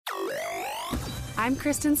I'm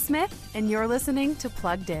Kristen Smith, and you're listening to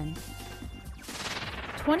Plugged In.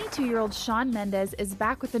 22-year-old Shawn Mendes is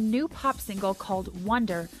back with a new pop single called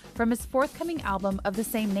Wonder from his forthcoming album of the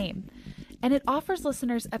same name. And it offers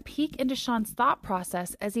listeners a peek into Shawn's thought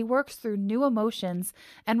process as he works through new emotions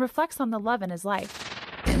and reflects on the love in his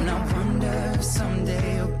life. And I wonder if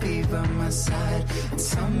someday you'll be by my side and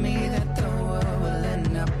tell me that the world will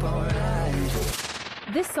end up alright.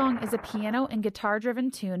 This song is a piano and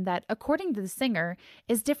guitar-driven tune that, according to the singer,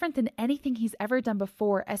 is different than anything he's ever done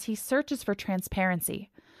before as he searches for transparency.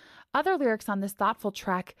 Other lyrics on this thoughtful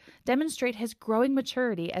track demonstrate his growing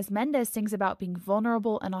maturity as Mendes sings about being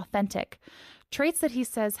vulnerable and authentic, traits that he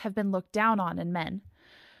says have been looked down on in men.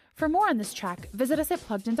 For more on this track, visit us at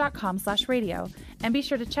pluggedin.com/radio and be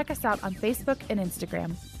sure to check us out on Facebook and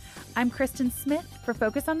Instagram. I'm Kristen Smith for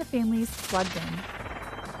Focus on the Family's Plugged In.